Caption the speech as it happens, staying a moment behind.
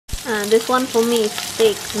This one for me,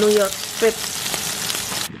 steak, New York strips.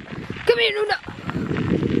 Come here, Luna.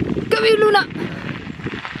 Come here, Luna.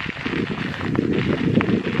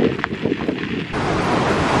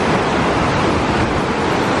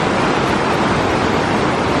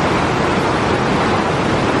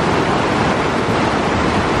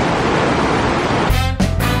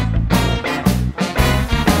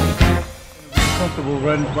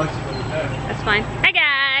 That's fine. Hai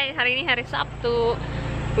guys, hari ini hari Sabtu.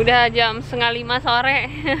 Udah jam 4:30 sore.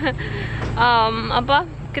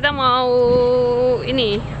 Kita mau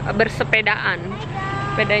ini bersepedaan.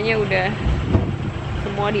 Sepedanya udah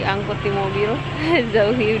semua diangkut di mobil.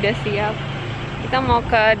 Zoe udah siap. Kita mau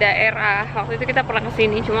ke daerah. Waktu itu kita pernah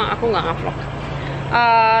kesini, cuma aku nggak ngevlog.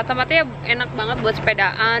 Tempatnya enak banget buat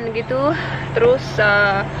sepedaan gitu. Terus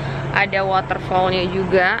ada waterfallnya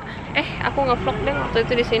juga. Aku ngevlog deh waktu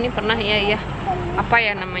itu di sini pernah ya. Apa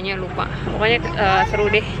ya namanya lupa. Pokoknya seru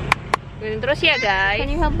deh. Terus ya guys.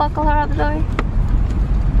 Can you help buckle her up, Zoe?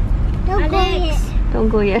 Don't go yet. Don't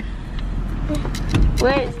go yet.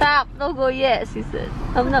 Wait, stop. Don't go yet, she said.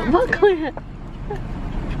 I'm not buckling her.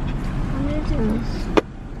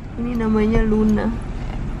 Ini namanya Luna.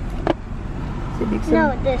 Si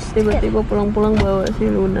Dixon tiba-tiba pulang-pulang bawa si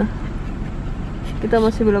Luna. Kita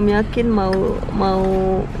masih belum yakin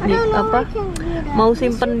mau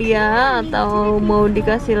simpen dia atau mau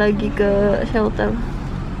dikasih lagi ke shelter.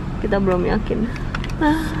 Kita belum yakin.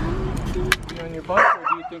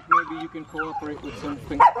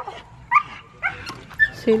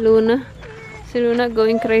 Si Luna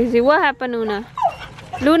going crazy. What happened, Luna?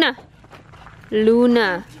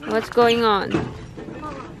 Luna, what's going on?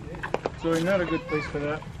 Sorry, not a good place for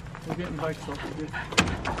that. We're getting bikes off of here.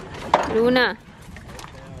 Luna.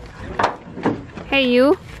 Hey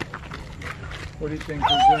you. What do you think?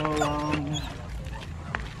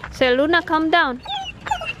 Say Luna, calm down.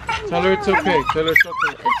 Tell her it's okay. Tell her it's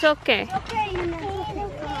okay. It's okay.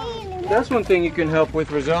 That's one thing you can help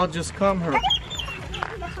with, Rizal. Just calm her.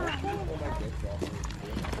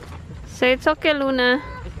 Say it's okay, Luna.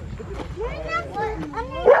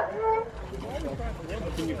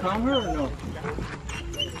 Can you calm her or no?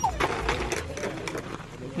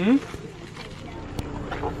 Hmm?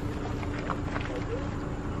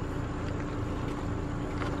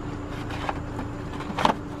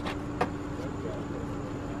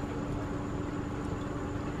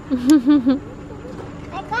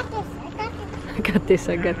 I got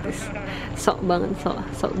this. Sok banget,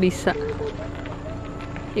 sok bisa.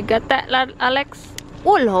 You got that, Alex?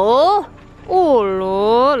 Oh,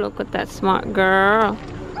 look at that smart girl.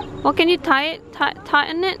 Oh, can you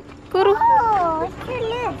tighten it, Guru? Oh, it's too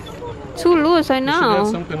loose. Too loose, I You should know.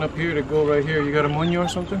 have something up here to go right here. You got a moño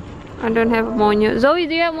or something? I don't have a moño. Zoe,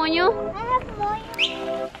 do you have moño? I have more.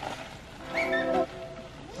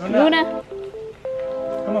 Luna.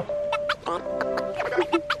 Come on.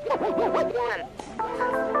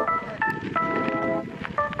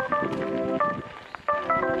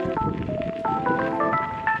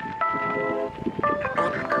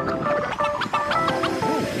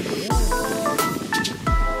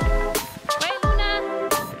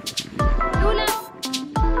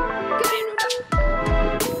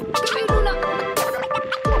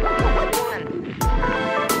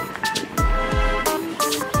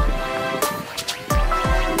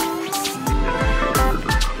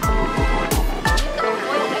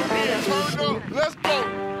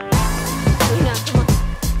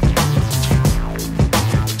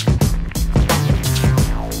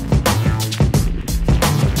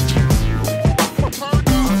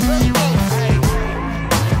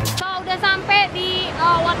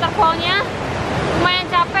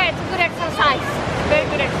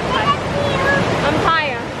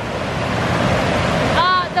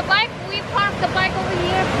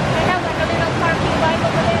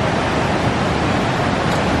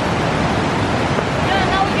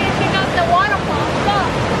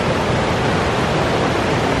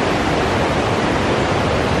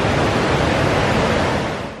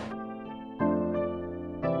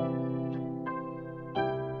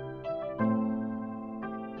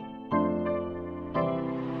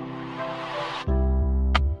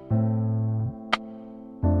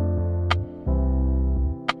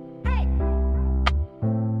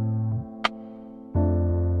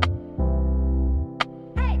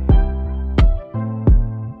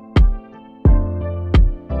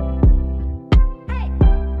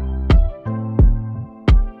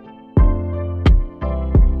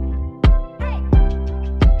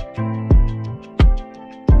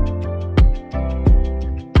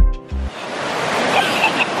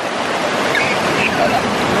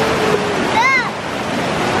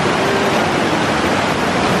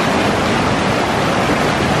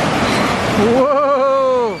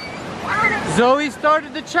 Whoa! Zoe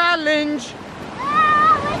started the challenge.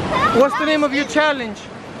 What's the name of your challenge?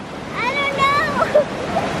 I don't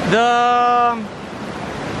know.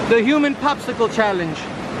 The human popsicle challenge.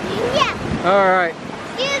 Yeah. All right.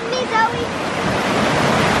 Excuse me, Zoe.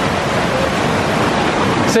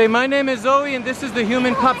 Say, my name is Zoe and this is the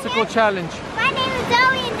human popsicle challenge. My name is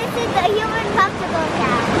Zoe and this is the human popsicle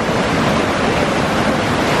challenge.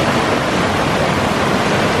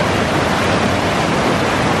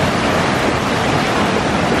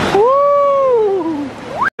 Woo!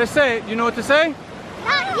 What to say? You know what to say?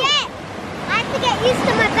 Not yet. I have to get used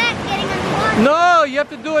to my back getting underwater. No, you have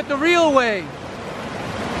to do it the real way.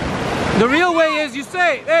 The real way is you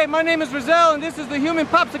say, hey, my name is Rizal and this is the human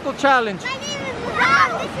popsicle challenge. My name is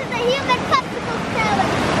Rizal. This is the human popsicle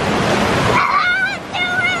challenge. Do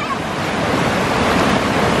it!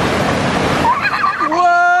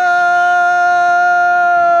 Whoa!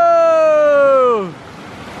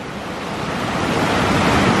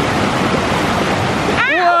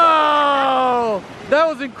 Wow! That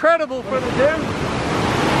was incredible for the dam.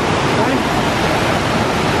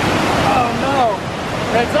 Oh no!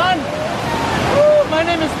 That's on. Woo, my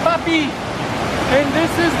name is Papi, and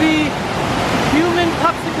this is the human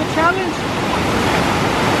popsicle challenge.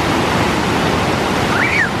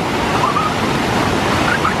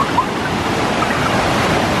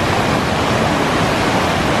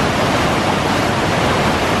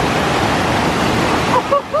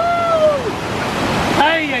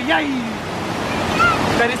 Ay, ay, ay.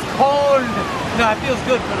 That is cold. No, it feels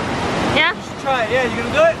good. Yeah? You should try it. Yeah, you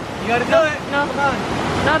gonna do it? You gotta do it. No. Come on.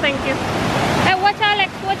 No, thank you. Hey, watch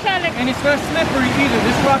Alex, watch Alex. And it's not slippery either.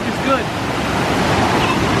 This rock is good.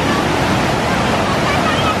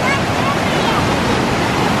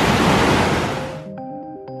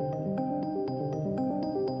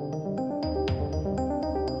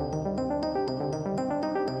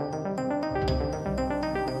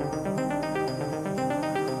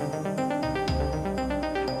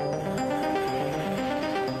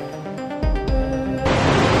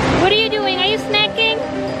 What are you doing? Are you snacking?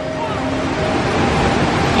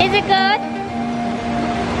 Is it good?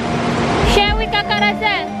 Share with Kakak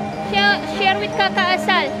Razal. Share with Kakak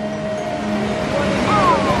Asal.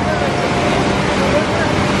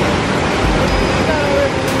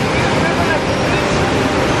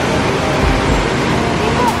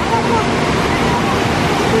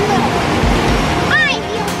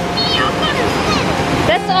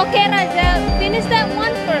 That's okay, Razal. Finish that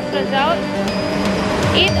one first, Razal.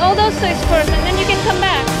 Eat all those six first and then you can come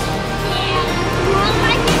back.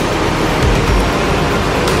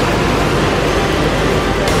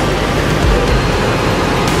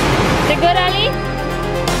 Is it good, Ali?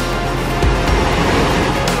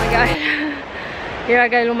 Oh my god.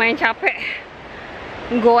 Gila guys, lumayan capek.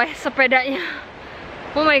 Goes sepedanya.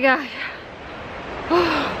 Oh my god.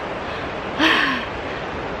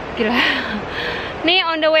 Gila. Nih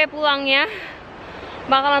on the way pulangnya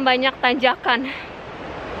bakalan banyak tanjakan.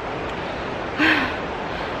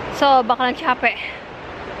 So, bakalan capek.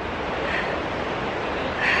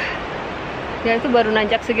 Dan itu baru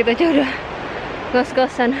nanjak segitu aja udah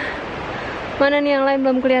ngos-ngosan. Mana nih yang lain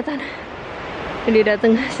belum kelihatan. Ini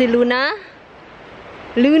datang si Luna.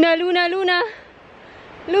 Luna.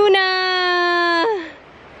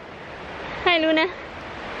 Hai Luna.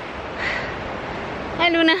 Hai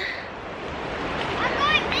Luna. I'm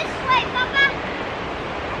going this way, Papa.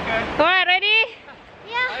 Okay. Alright, ready?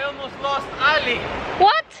 Yeah. I almost lost Ali.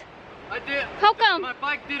 What? I did. How come? My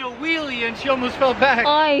bike did a wheelie and she almost fell back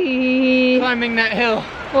Ay. climbing that hill.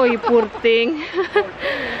 Oy, poor thing.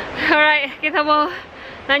 Alright, kita mau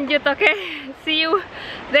lanjut, okay? See you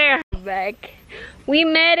there. Back. We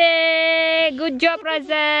made it. Good job,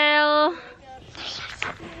 Razal.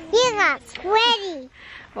 You got sweaty.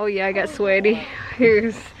 Oh yeah, I got sweaty.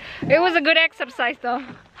 It was a good exercise though.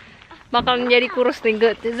 Bakal menjadi kurus nih,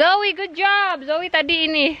 good. Zoe, good job. Zoe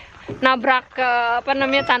tadi ini nabrak ke apa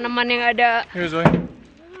namanya tanaman yang ada. Here's Zoe.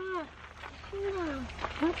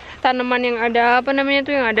 Tanaman yang ada apa namanya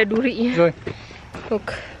tuh yang ada durinya. Zoe.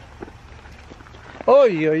 Look. Oh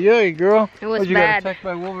yeah, girl. It was You bad. got attacked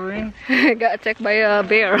by Wolverine? Got attacked by a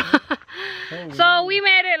bear. So we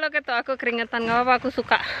made it. Look at tuh, aku keringetan, gak apa-apa, aku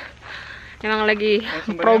suka. Emang lagi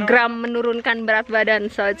program menurunkan berat badan,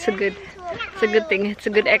 so it's a good thing, it's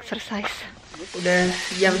a good exercise. Udah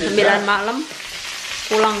jam 9 malam,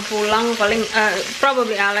 pulang-pulang paling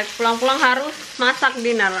probably Alex pulang-pulang harus masak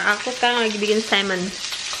dinner. Aku sekarang lagi bikin salmon.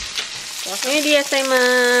 Ini dia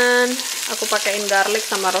salmon. Aku pakein garlic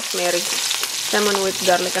sama rosemary. Salmon with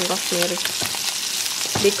garlic and rosemary.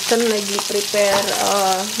 Dixon lagi prepare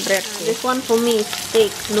bread. This one for me,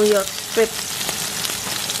 steak New York strip.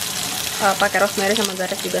 Pakai rosemary sama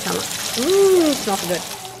garis juga sama. Smells good.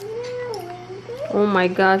 Oh my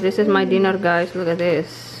gosh, this is my dinner, guys. Look at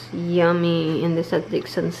this, yummy. And this is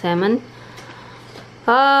Dixon salmon.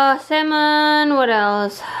 Salmon. What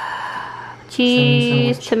else?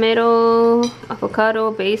 Cheese, tomato,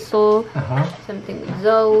 avocado, basil. Something with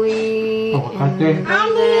Zoe.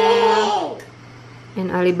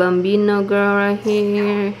 And Ali Bambino girl right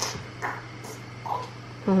here.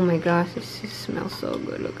 Oh my gosh, this smells so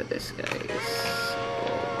good. Look at this, guys.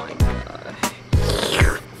 Oh my gosh.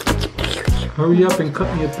 Hurry up and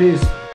cut me a piece.